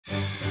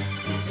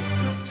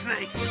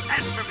Snake,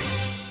 answer me!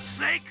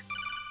 Snake!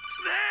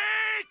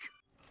 Snake!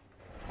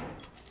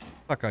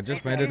 Fuck, I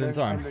just made it in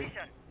time.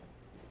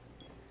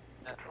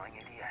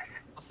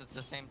 It's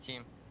the same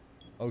team.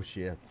 Oh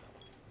shit.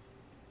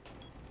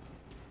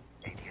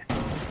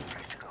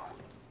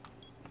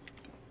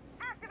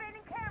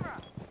 Activating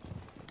camera.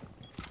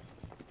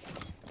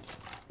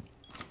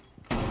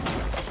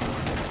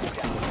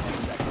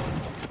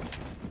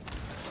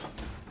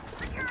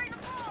 Securing the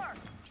floor.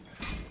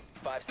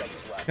 5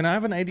 seconds left. Can I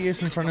have an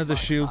ADS in front of the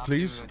shield,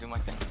 please? Do my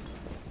thing.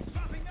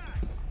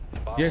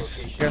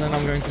 Yes, Kellen,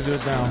 I'm going to do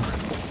it now.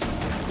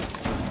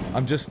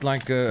 I'm just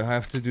like, I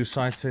have to do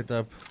site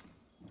setup.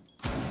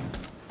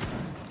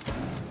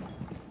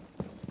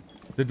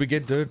 Did we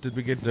get dirt? Did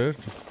we get dirt?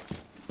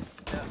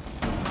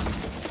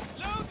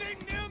 Loading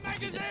new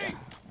magazine!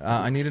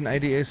 I need an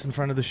ADS in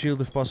front of the shield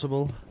if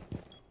possible.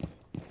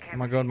 Oh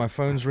my god, my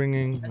phone's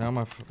ringing. Now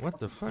my what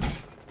the fuck?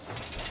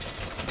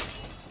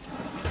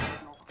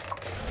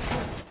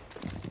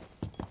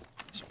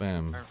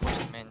 Spam.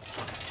 Reinforcement.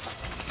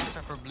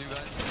 Prep for blue,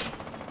 guys.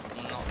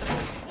 No.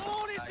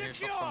 Here's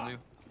stuff from blue.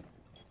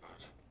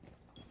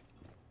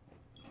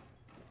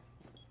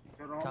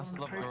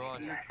 Castle up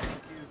garage.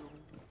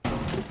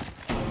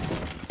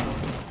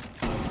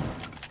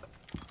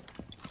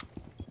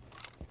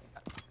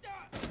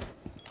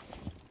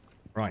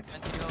 Right.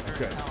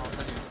 Okay.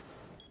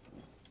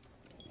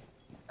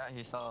 Yeah,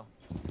 he saw.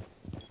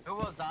 Who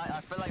was that?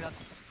 I feel like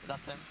that's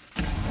him.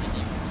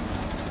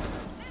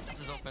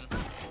 This is open.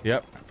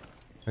 Yep.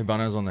 Hey,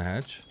 Banner's on the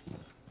hatch.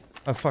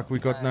 Oh fuck, we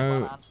got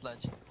no...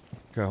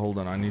 Okay, hold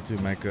on, I need to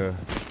make a...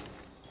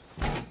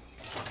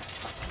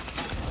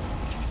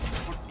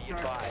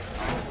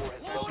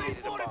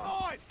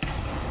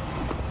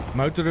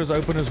 Motor is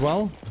open as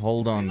well?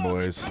 Hold on,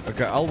 boys.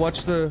 Okay, I'll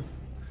watch the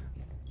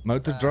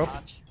motor drop.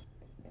 Hatch.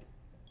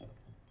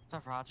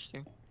 It's for hatch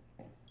too.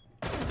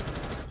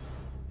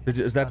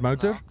 Is that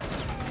motor?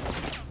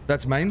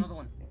 That's main?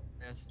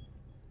 Yes.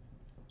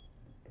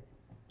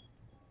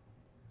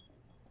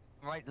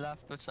 Right,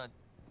 left, which side?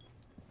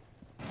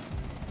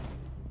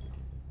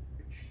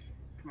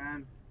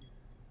 Man.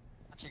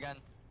 Hatch again.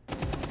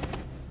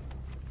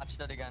 Hatch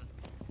that again.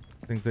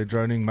 I think they're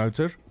droning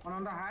motor. One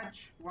on the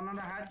hatch. One on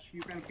the hatch.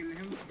 You can kill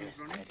him. He's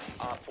running.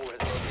 Op 4 has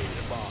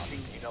located a bomb.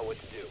 You know what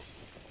to do.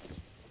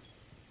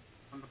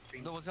 On the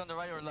ping. No, was he on the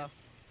right or left?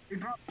 He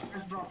dropped.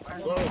 Just dropped.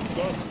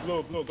 Garlics,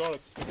 blue,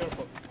 garlics. Be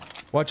careful.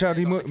 Watch out,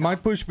 he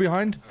might push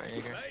behind. There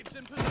you go.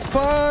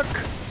 Fuck!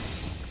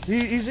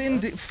 He's in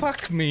the...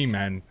 Fuck me,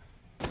 man.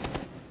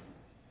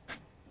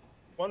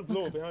 One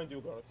blue behind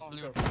you, garlics. Be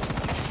Blue.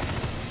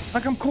 careful.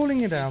 Like, I'm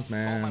calling it out, Oh,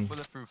 my man.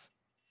 bulletproof.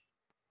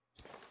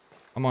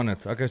 I'm on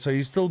it. Okay, so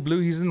he's still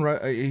blue. He's in...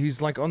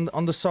 he's like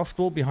on the soft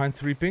wall behind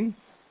 3 ping.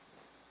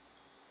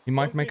 He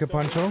might make a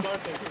punch off.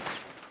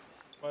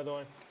 By the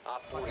way.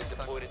 Op 4 has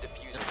deployed a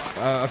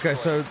diffuser. Okay,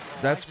 so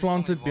that's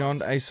planted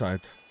beyond A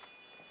site.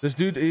 This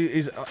dude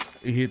is...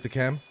 he hit the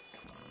cam.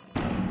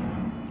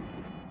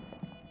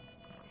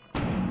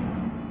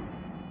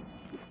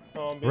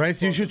 Oh, I'm being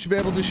Wraith, you spotted. should be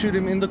able to shoot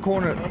him in the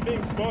corner. I'm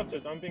being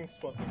spotted. I'm being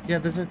spotted. Yeah,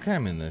 there's a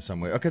cam in there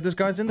somewhere. Okay, this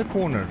guy's in the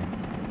corner.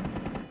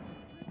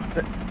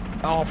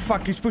 Oh,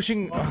 fuck, he's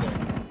pushing... Okay.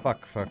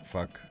 Fuck.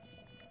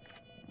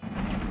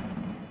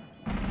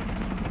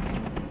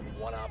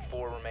 One Op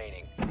 4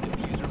 remaining.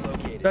 Diffuser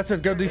located. That's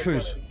it, go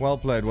defuse. Well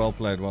played.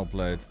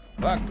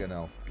 Fucking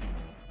hell.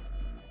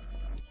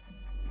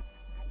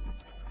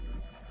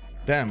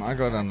 Damn, I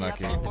got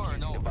unlucky. C4 or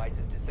no? Device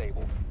is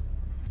disabled.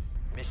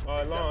 Mission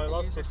I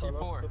lost Use it. your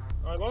C4.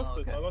 I lost Oh,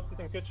 it. okay. I lost it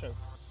in kitchen.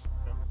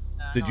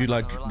 Did you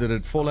like... Did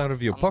it fall out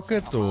of your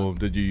pocket or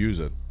did you use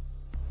it?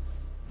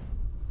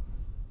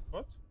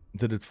 What?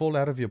 Did it fall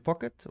out of your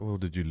pocket or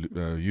did you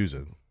use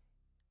it?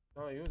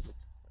 No, I use it.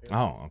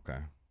 Oh,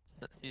 okay.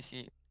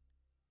 CC.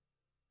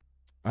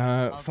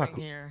 Fuck.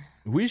 Here.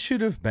 We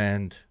should have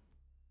banned...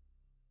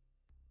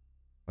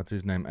 What's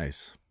his name?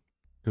 Ace.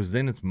 Because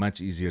then it's much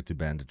easier to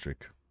ban the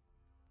trick.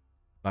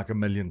 Like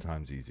 1,000,000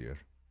 times easier.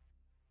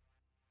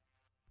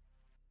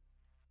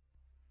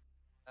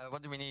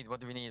 What do we need?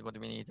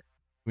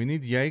 We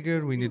need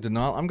Jaeger, we need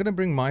Denal. I'm gonna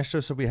bring Maestro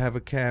so we have a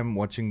cam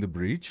watching the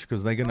breach,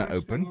 because they're gonna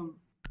open.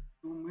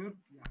 Mute.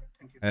 Yeah,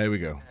 thank you. There we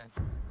go.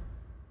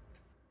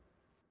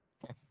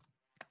 Okay.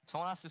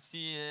 Someone has to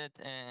see it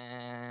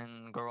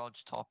in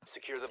garage top.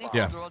 Secure the I think bomb.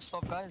 Yeah. garage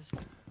top, guys.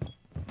 You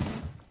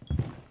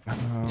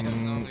guys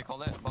know what they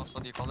call it? Boss,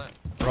 what do you call it?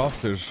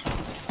 Rafters.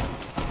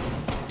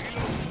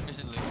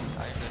 Usually,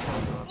 I usually call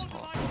it garage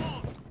top.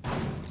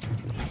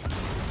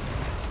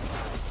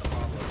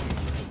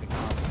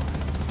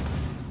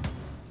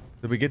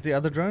 Did we get the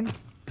other drone?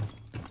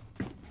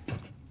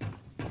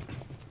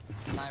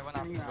 Nah, I went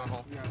after to go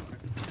home. Yeah, okay.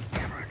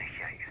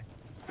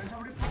 Can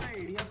somebody put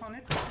an ADS on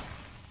it?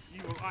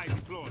 UOI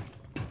deployed.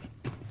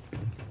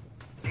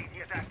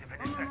 ADS active in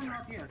No, sector.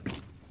 not yet. Let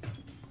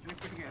me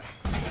put it here.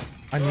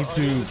 I need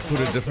to put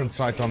a different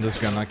sight on this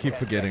gun. I keep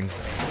forgetting.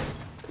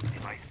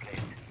 Device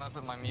placed. I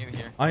put my mute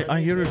here.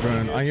 I hear a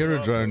drone. I hear a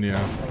drone,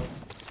 yeah.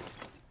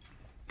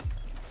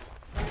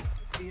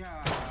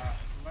 Yeah.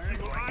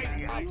 Evil eyes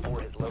Op blade.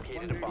 4 has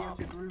located a bomb.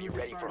 Be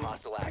ready for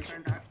hostile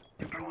action.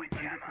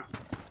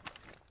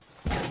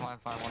 Fine,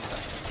 one sec.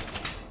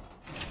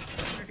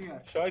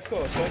 Shaiko,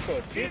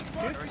 cheat.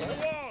 Reinforcing the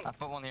wall. I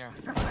put one here.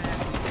 Just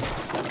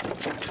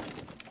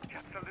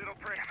a little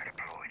pressure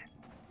deployed.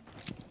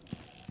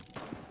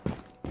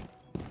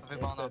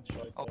 Vibana, That's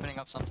right. opening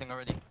up something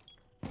already.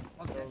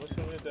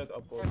 Literally dead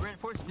up.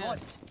 Reinforce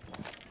this.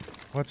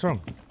 What's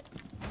wrong?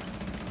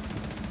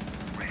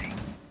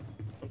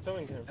 I'm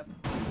telling him.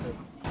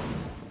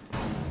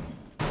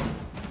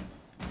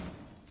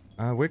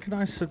 Where can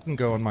I sit and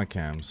go on my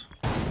cams?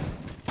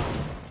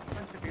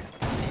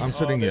 I'm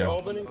sitting They're here.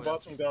 opening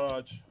bottom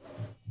garage.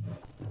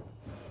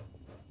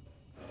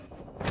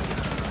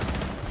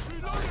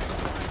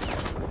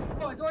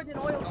 Oh, it's already an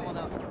oil No one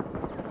else.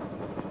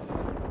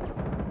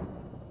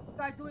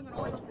 guy doing an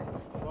oil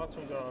thing.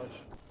 Bottom garage.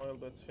 Oil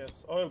bit,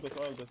 yes. Oil bit.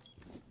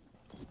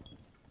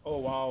 Oh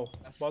wow.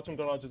 Yes. Bottom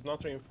garage is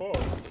not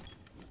reinforced.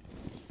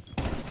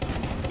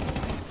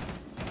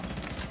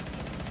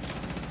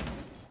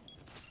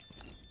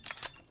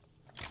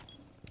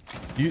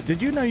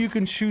 Did you know you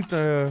can shoot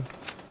a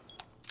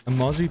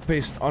Mozzie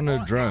pest on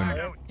a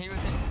drone? He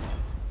was in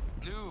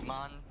blue,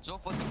 man.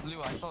 Zof was in blue.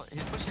 I thought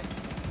he's pushing.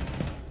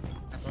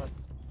 Yes.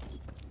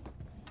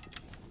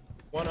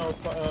 One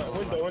outside,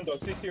 window,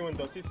 CC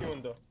window.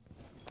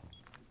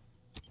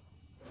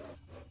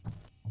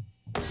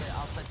 Okay,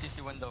 outside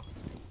CC window.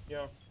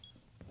 Yeah.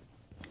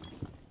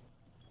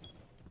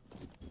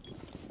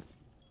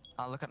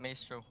 Look at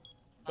Maestro.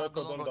 Don't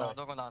Don't go die. down.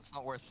 Don't go down. It's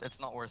not worth. It's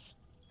not worth.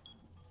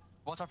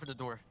 Watch out for the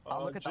door.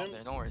 Look at Jim? down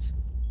there. No worries.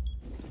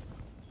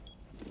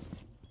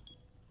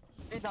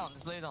 Lay down.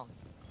 Just lay down.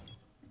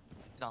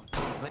 Lay down.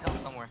 Lay down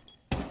somewhere.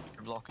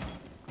 You're blocking.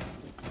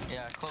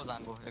 Yeah, close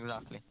angle.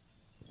 Exactly.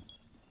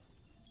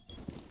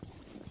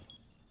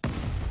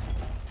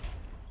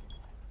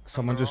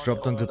 Someone just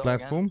dropped onto the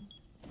platform.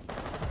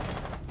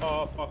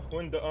 Oh fuck,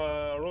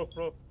 window,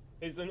 rope.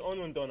 He's on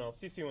window now,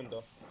 CC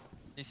window.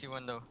 CC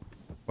window.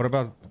 What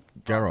about I'll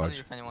tell garage? you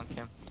if anyone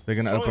came. They're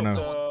gonna open a.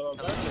 Destroy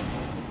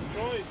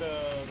the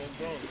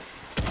drone.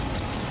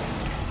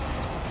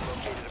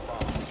 Located a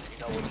bomb. You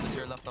know CC what window to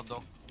your left up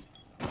though.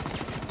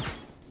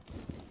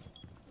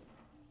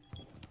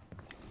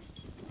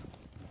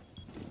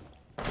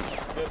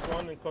 There's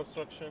one in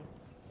construction,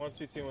 one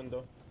CC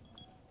window.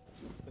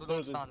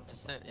 Don't stand.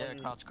 Just sit. Yeah,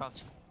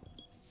 crouch.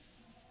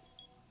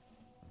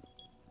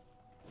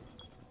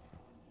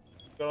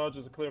 Garage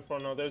is clear for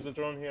now. There's a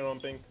drone here on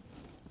pink.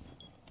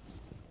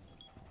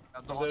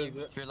 On you.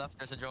 To your left,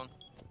 there's a drone.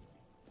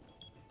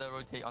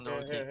 Rotate. On the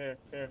rotate.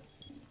 Here.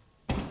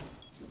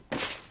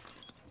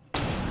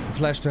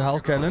 Flash to Hal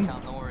Cannon.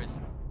 No worries.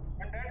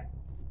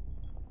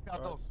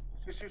 Nice.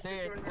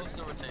 Stay close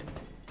to rotate.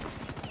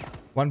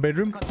 One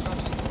bedroom.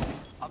 Construction.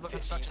 I'll go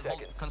construction. 15 Hold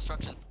seconds.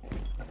 construction.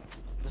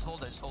 Just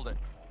hold it.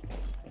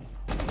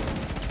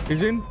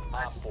 He's in.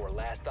 Op 4,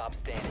 last stop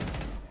standing.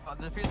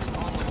 The field is on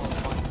the wall.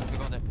 It's fine. We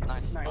got it.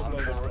 Nice. Op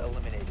 4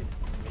 eliminated.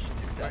 Mission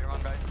Right success.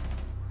 around, guys.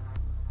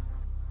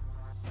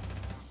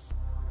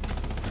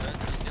 Good.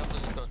 Just the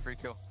upload code. Free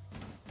kill.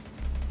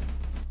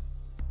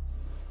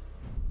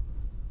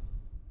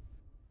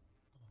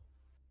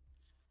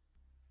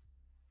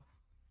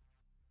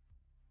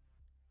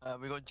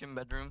 We go gym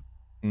bedroom.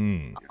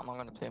 Mm. I'm not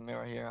gonna play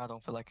mirror here. I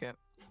don't feel like it.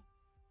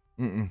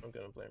 Mm-mm. I'm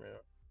gonna play me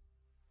out.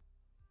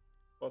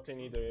 Fucking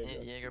either.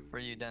 Jaeger for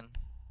you then.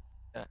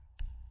 Yeah.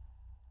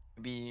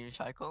 Maybe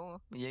Shaiko,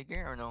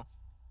 Jaeger or no?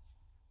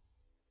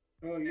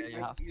 Oh, Yeah, you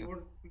have to. You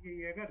want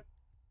Jaeger?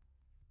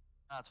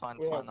 That's fine.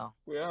 We Fine have, now.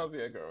 we have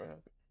Jaeger, we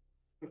have.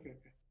 Okay.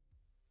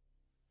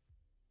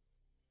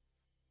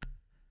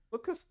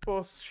 Look at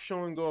Boss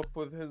showing up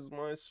with his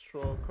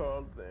Maestro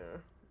card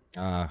there.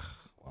 Ah,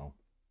 well.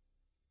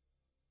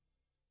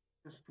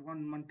 Just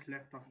 1 month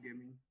left of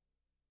gaming.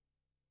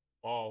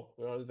 Oh,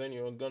 well, then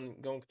you're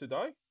going to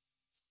die?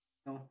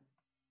 No.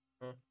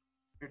 Huh.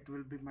 It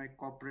will be my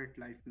corporate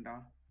life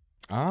now.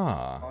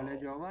 Ah.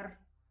 College over.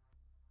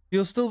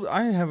 You'll still.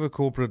 I have a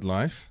corporate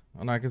life,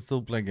 and I can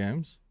still play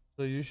games.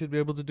 So you should be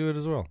able to do it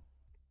as well.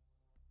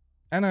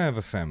 And I have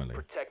a family.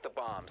 Protect the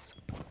bombs.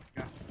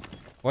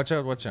 Watch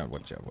out!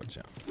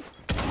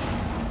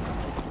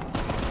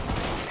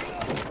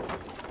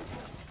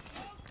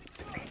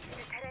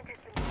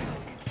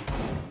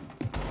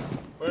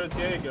 Where's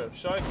Jaeger?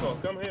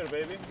 Shaiko, come here,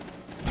 baby.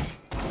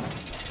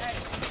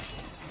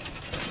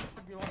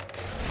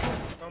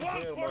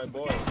 Come here, my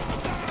boy.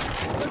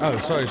 Oh,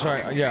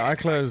 sorry. Yeah, I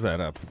closed that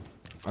up.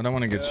 I don't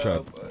want to get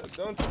shot.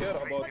 Don't care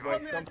about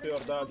boss. Come to your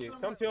daddy.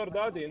 Come to your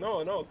daddy.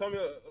 No, come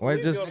here. Wait,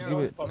 leave just your give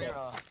drone, it- father.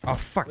 Oh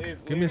fuck!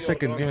 Leave Give me a your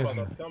second. drone, Give me a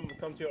father. second.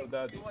 Come to your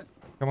daddy.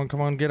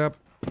 Come on, get up.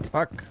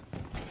 Fuck.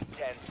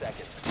 10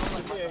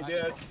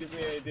 seconds. Give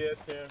me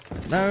ideas here.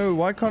 No,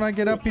 why can't I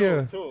get up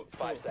here? Two.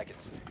 5 seconds.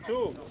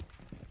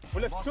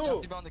 We left Boss, you have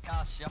two. to be on the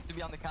cash. You have to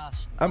be on the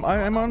cash. I'm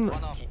on.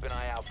 Run up. Keep an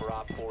eye out for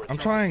Op 4. I'm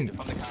trying.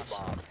 From the cash.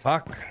 Bombs.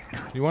 Fuck.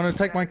 You want to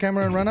take my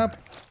camera and run up?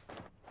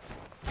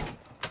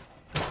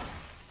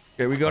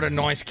 Okay, we got a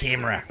nice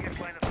camera.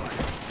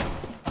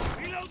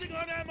 Reloading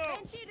on ammo!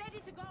 Banshee ready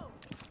to go.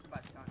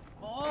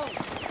 Oh!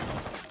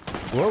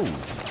 Whoa.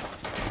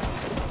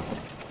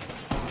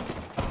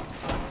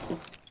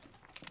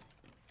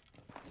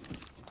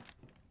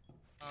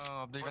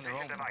 Oh, big on the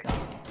road.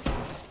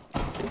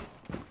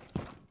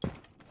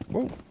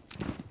 Whoa.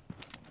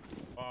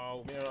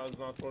 Wow, Mira's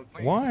not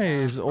working. Why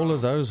is all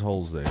of those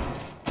holes there?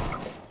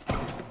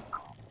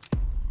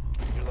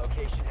 Your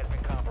location has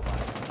been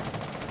compromised.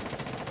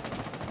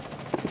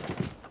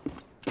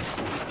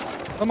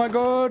 Oh my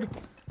god!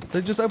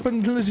 They just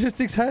opened the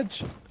logistics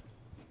hatch.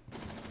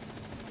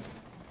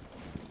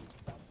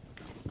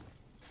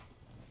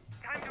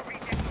 Time to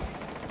reach it.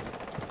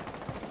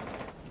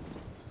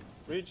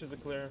 Breach is a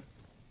clear.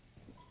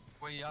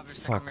 Wait, you have your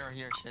Fuck. second mirror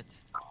here, shit.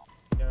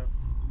 Yeah.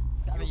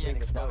 Dabby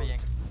Yang, Dabby Yang.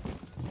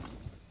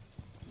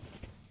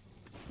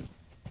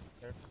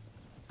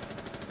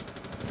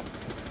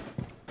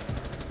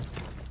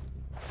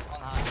 On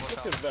hand, watch Look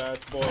out. at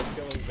that boy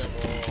killing them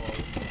all.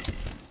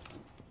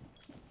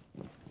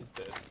 He's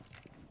dead.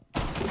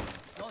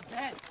 You're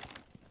dead.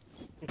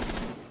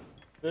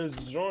 There's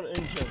drone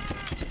engine.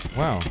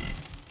 Wow.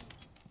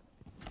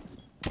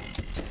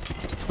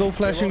 Still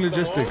flashing They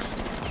lost them all? logistics.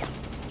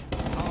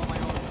 Oh my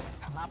god.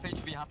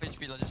 Half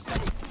HP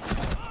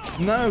logistics.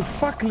 No,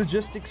 fuck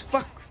logistics.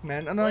 Fuck,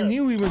 man. And I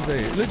knew he was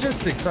there.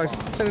 Logistics. I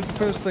said it the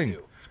first thing.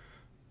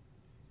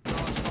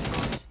 Garage, top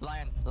garage.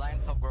 Lion,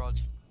 top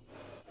garage.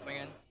 Going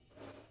in.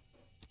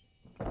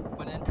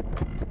 Went in.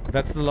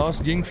 That's the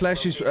last Ying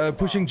flash. She's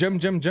pushing gym.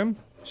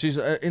 She's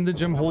in the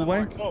gym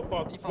hallway. Oh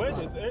fuck.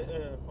 Sledge is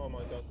in. Oh my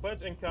god.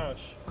 Sledge and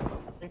cash.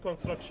 In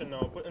construction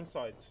now. Put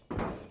inside.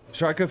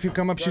 Striker, if you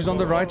come up, she's on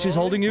the right. She's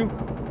holding you.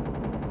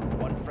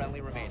 One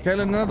friendly remaining.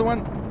 Kalen, another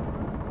one.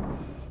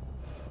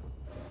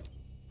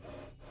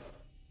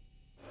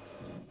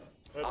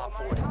 Op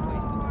 4 has placed a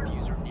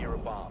diffuser near a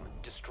bomb.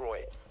 Destroy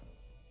it.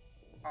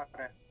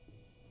 Okay.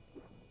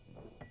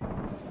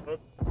 Up.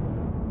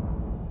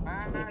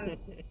 Man,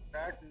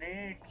 that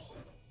needs.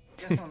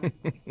 Yes, on.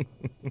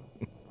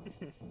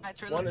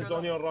 One is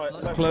on your right.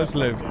 Left, Close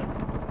left. Yeah.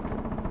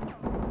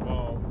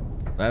 Wow.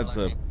 That's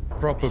a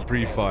proper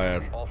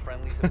pre-fire. All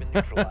friendlies have been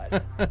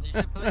neutralized. You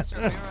should place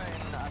your mirror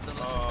in at the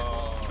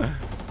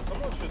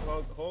Someone should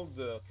hold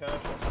the cash or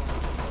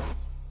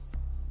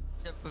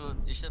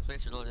something. You should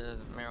place your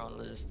mirror on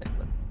logistic,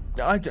 but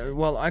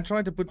Well, I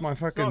tried to put my It's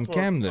fucking not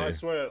cam work. there. I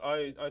swear,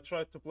 I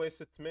tried to place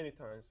it many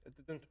times. It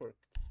didn't work.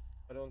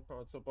 I don't know,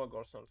 it's a bug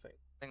or something.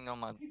 I think no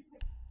man.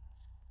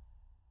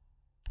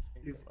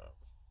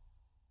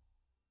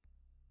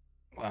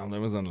 Wow, that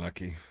was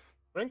unlucky.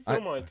 Bring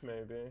thermite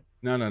maybe.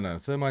 No.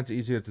 Thermite's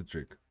easier to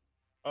trick.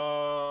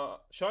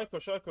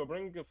 Shaiko,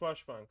 bring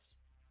flashbangs.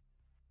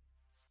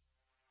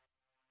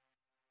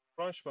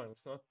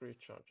 Flashbangs, not breach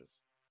charges.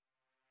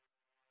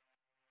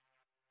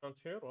 Can't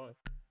hear? Why?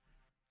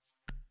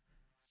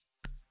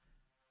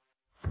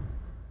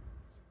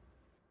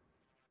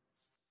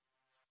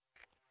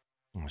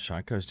 Oh,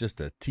 Shaiko's just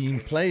a team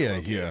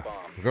player here.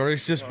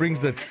 Goris just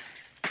brings the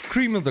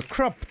cream of the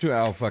crop to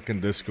our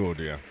fucking Discord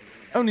here.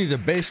 Only the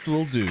best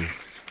will do.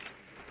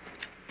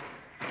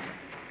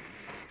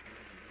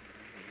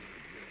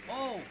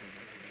 Oh!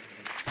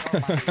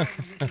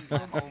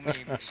 Oh me,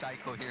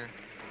 Shaiko here.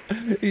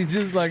 He's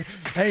just like,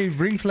 hey,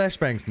 bring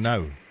flashbangs.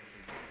 No.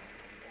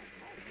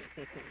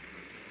 Wait,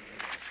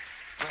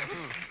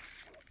 who?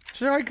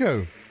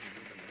 Shaiko.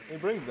 We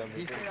bring them.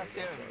 You say that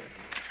too.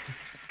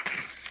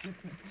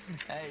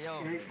 Hey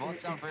yo,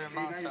 watch out for your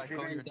mouth, Shaiko.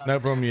 You're No done.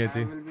 problem, I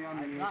Yeti. will be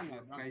on the mute, guys.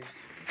 10 seconds.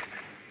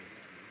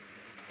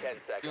 Guys,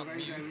 I will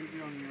be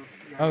on mute.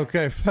 Yeah.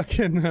 Okay,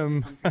 fucking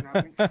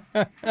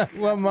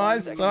well,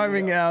 mine's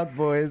timing out,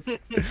 boys.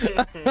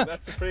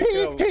 That's a free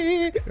kill.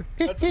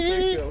 That's a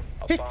free kill.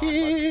 A bomb must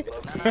be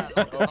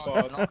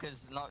located. Knock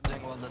is not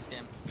doing well this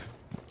game.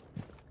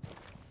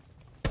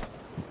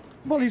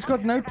 Well, he's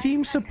got no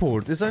team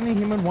support. There's only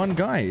him and one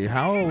guy.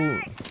 How?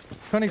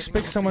 Can't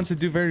expect someone to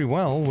do very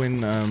well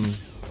when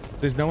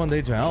there's no one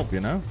there to help,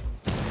 you know?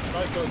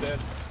 Shaiko dead.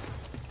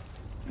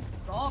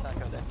 Stop!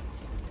 Shaiko there.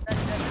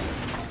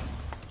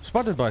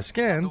 Spotted by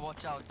scan.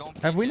 Watch out, don't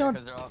Have peek we here, not?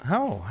 'cause they're out.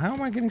 How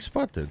am I getting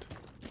spotted?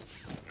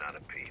 Not a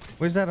peep.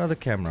 Where's that other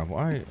camera?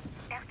 Why?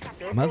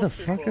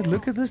 Motherfucker,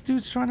 look at this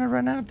dude's trying to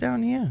run out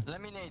down here.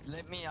 Let me,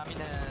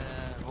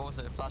 what was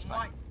it,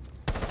 flashbang?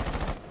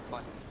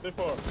 Fine.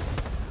 Before.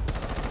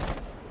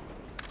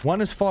 One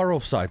is far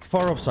off site,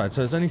 so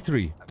there's only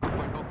three. Go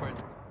for it.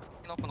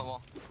 Get up on the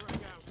wall.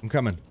 I'm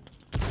coming.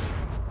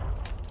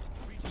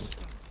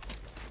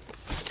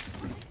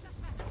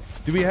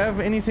 Do we have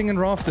anything in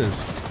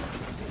rafters?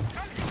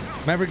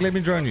 Maverick, let me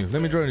drone you.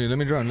 Let me drone.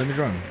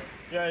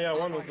 Yeah,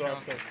 one was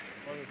rafters.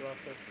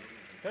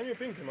 Can you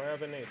ping him? I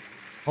have a nade.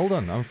 Hold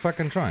on, I'm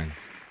fucking trying.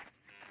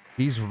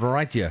 He's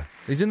right here.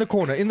 He's in the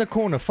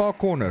corner, far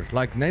corner,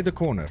 like near the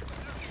corner.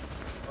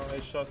 Oh, I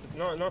shot it.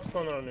 No, not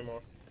corner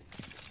anymore.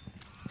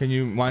 Can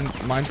you mind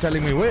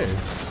telling me where?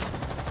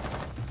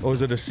 Or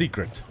is it a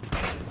secret?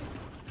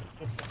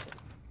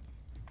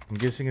 I'm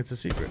guessing it's a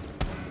secret.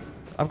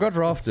 I've got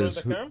rafters.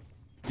 Still the cam?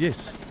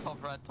 Yes.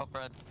 Top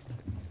red.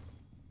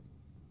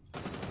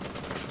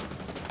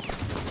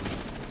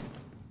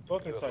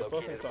 Both You have inside, both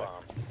located a inside.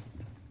 bomb.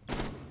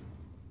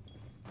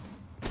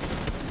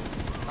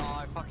 Oh,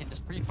 I fucking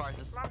just pre-fires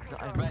this.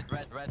 Red.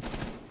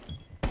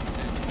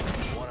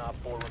 One op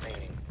 4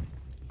 remaining.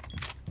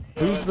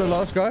 Who's the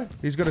last guy?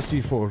 He's got a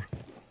C4.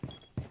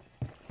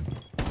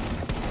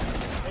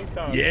 Tank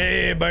down.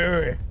 Yeah,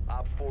 baby.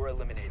 Op 4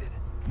 eliminated.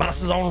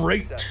 Boss is on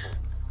rate. Successful.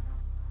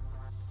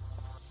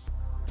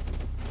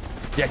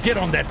 Yeah, get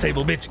on that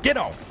table, bitch. Get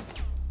on.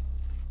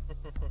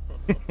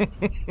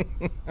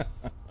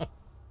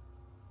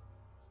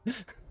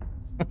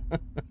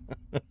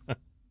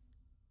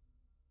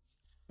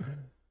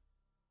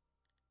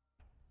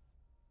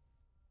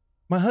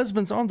 My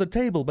husband's on the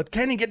table, but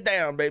can he get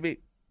down, baby?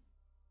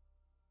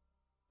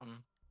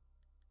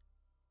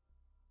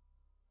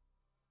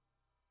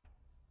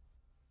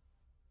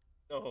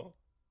 No.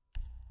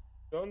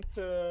 Don't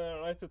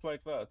write it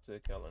like that,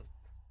 Callan.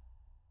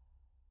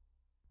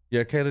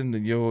 Yeah, Kaden,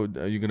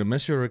 are you gonna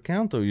miss your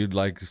account, or you'd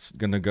like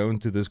gonna go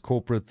into this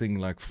corporate thing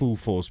like full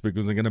force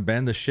because they're gonna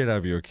ban the shit out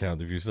of your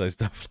account if you say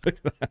stuff like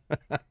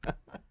that.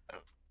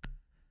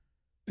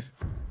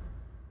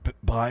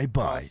 Bye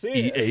bye,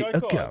 See, EA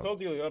Psycho, I account.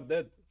 told you you're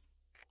dead.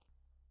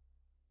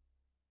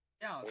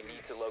 Yeah. We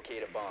need to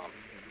locate a bomb.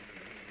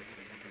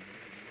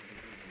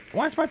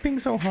 Why is my ping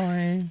so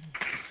high?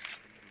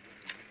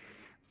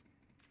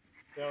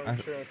 You're in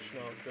church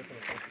now,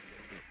 definitely.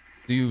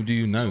 Do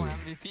you Still know?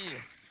 MVP.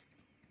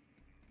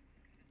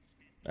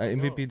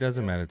 MVP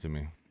doesn't matter to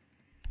me.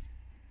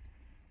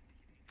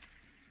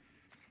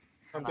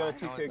 I'm Nah, gonna I know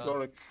TK it does.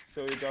 Gorix,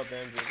 so you got the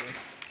MVP.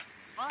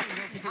 Ah, you're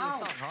gonna take it Ow.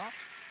 with thumb, huh?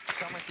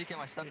 I'm gonna take it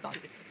my stepdad.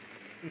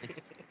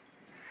 Like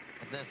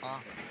this, huh?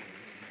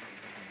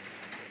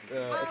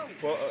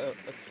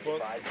 It's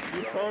boss. Advise You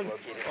you have can't.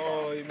 located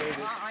Oh, you made it.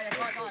 I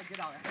can't get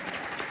out. 10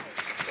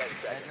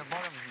 They're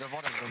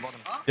seconds. bottom.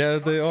 Yeah,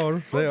 they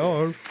are. They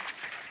are.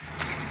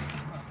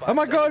 Oh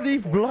my god, he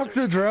blocked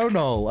the drone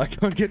hole. I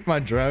can't get my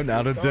drone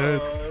out of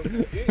dirt.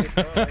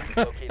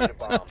 Located a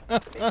bomb.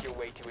 Make your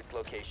way to its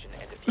location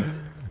and defuse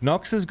it.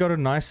 Nox has got a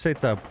nice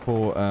setup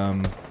for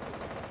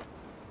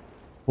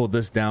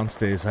this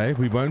downstairs, hey?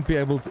 We won't be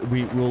able to,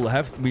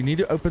 we need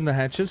to open the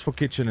hatches for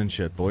kitchen and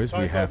shit, boys.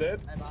 We have. Dead.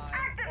 Bye bye.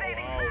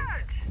 Activating wow.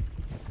 surge!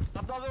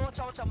 Above, watch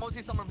out,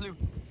 Mosey Summer Blue.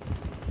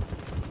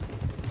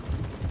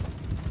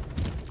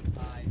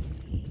 Bye.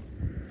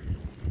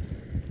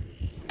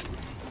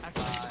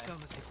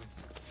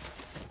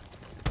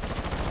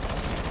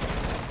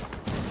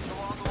 The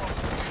wall,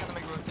 he's gonna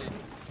make rotate.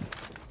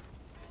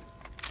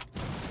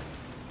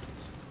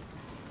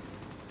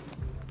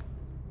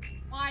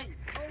 Fine.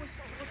 Oh, it's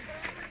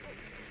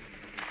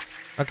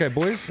Okay,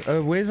 boys,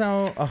 where's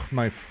our... Oh,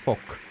 my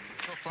fuck.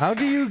 How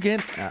do you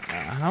get...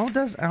 how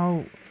does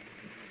our...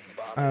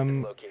 Bomb has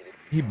been located.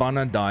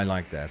 Hibana die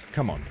like that?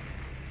 Come on.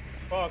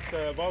 Fuck,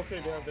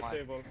 Valkyrie behind the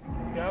table.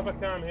 You have a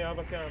cam, you have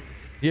a cam.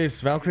 Yes,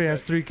 Valkyrie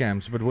has 3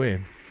 cams, but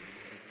where?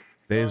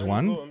 There's In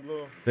one. blue, in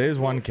blue. There's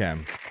one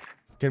cam.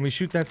 Can we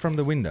shoot that from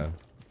the window?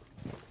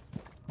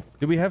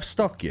 Do we have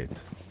stock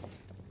yet?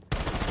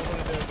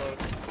 Over there, bro.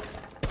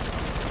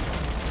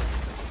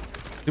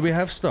 Do we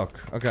have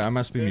stock? Okay, I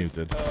must be There's,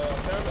 muted. Cam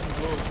in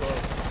blue, bro.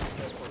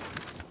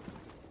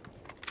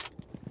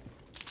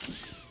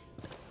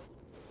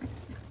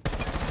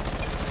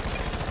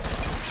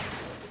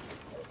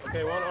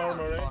 Okay, one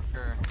armory.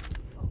 Fucker.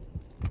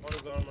 One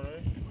is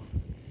armory.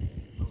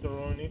 It's a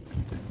Ronnie.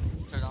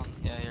 Sir down.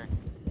 Yeah, here.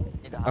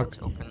 Need the hatch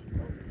open.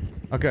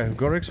 Okay,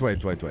 Gorix, wait.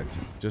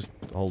 Just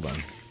hold on.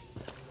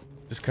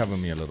 Just cover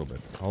me a little bit.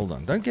 Hold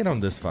on. Don't get on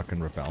this fucking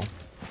rappel.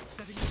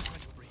 Very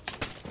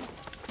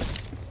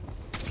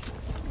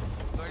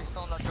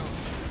still on that drone.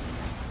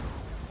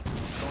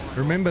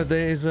 Remember,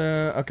 there is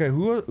a... Okay,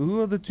 who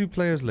are the 2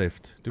 players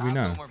left? Do we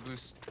know? No more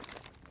boost.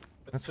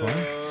 That's It's,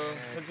 fine.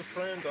 Has a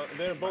friend.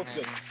 They're both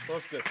good.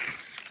 Both good.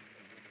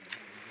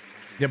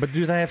 Yeah, but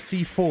do they have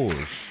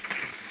C4s?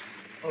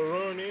 A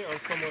Ronnie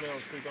and someone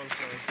else. We don't know.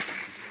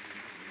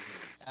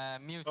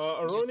 Mute.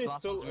 Ronnie's Mute, last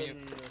still one's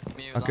in.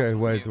 Mute, Okay,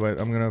 last one's wait.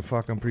 I'm gonna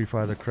fucking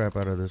pre-fire the crap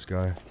out of this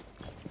guy.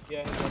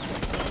 Yeah,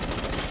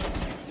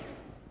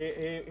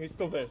 he's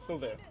still there.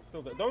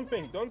 Don't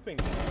ping.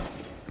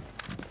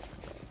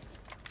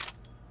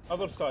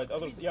 Other side.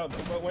 Yeah,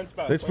 went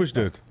back. Let's push went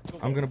dirt. back. Still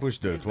I'm there. gonna push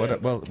dirt. He's there.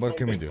 What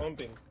can we do? On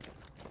ping.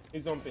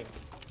 He's on ping.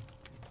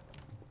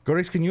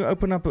 Gorix, can you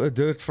open up a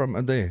dirt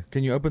from there?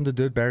 Can you open the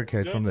dirt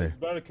barricade from Dirt there? is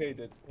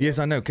barricaded. Yes,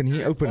 I know. Can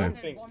he open one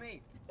it? ping.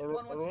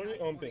 Ronnie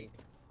on ping.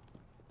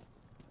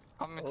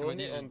 Coming to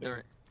Already you on in there.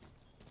 dirt.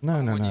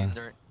 No. With you in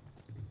dirt.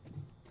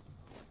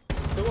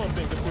 Still on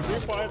ping. If we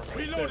refire,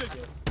 reloaded.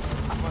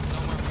 I've got no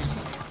more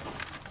boost.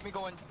 Let me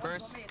go in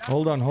first.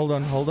 Hold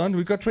on.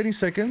 We've got 20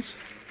 seconds.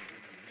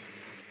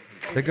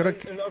 They gotta...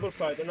 Another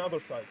side.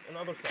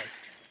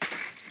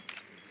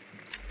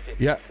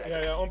 Yeah.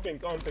 Yeah, on ping.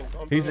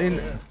 He's in...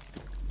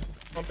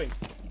 On ping.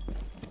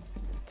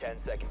 10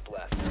 seconds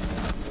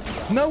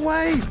left. No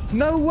way!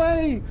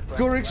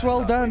 Gorix,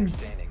 well done.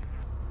 Standing.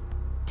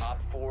 Op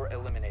 4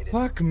 eliminated.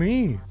 Fuck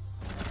me.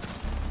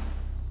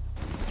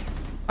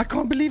 I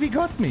can't believe he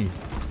got me.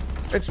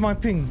 It's my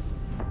ping.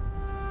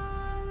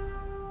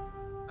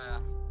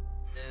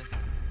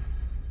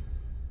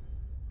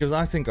 Because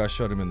I think I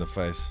shot him in the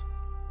face.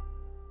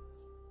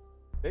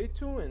 Pay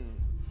to win.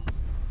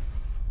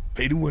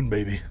 Pay to win,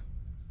 baby.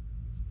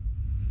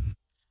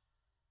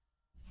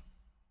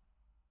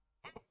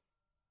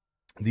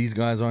 These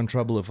guys are in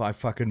trouble if I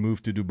fucking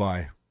move to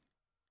Dubai.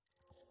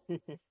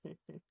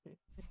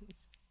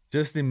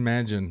 Just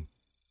imagine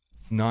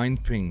 9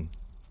 ping.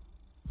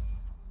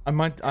 I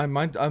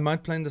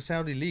might play in the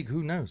Saudi league.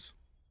 Who knows?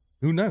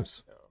 Who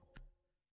knows?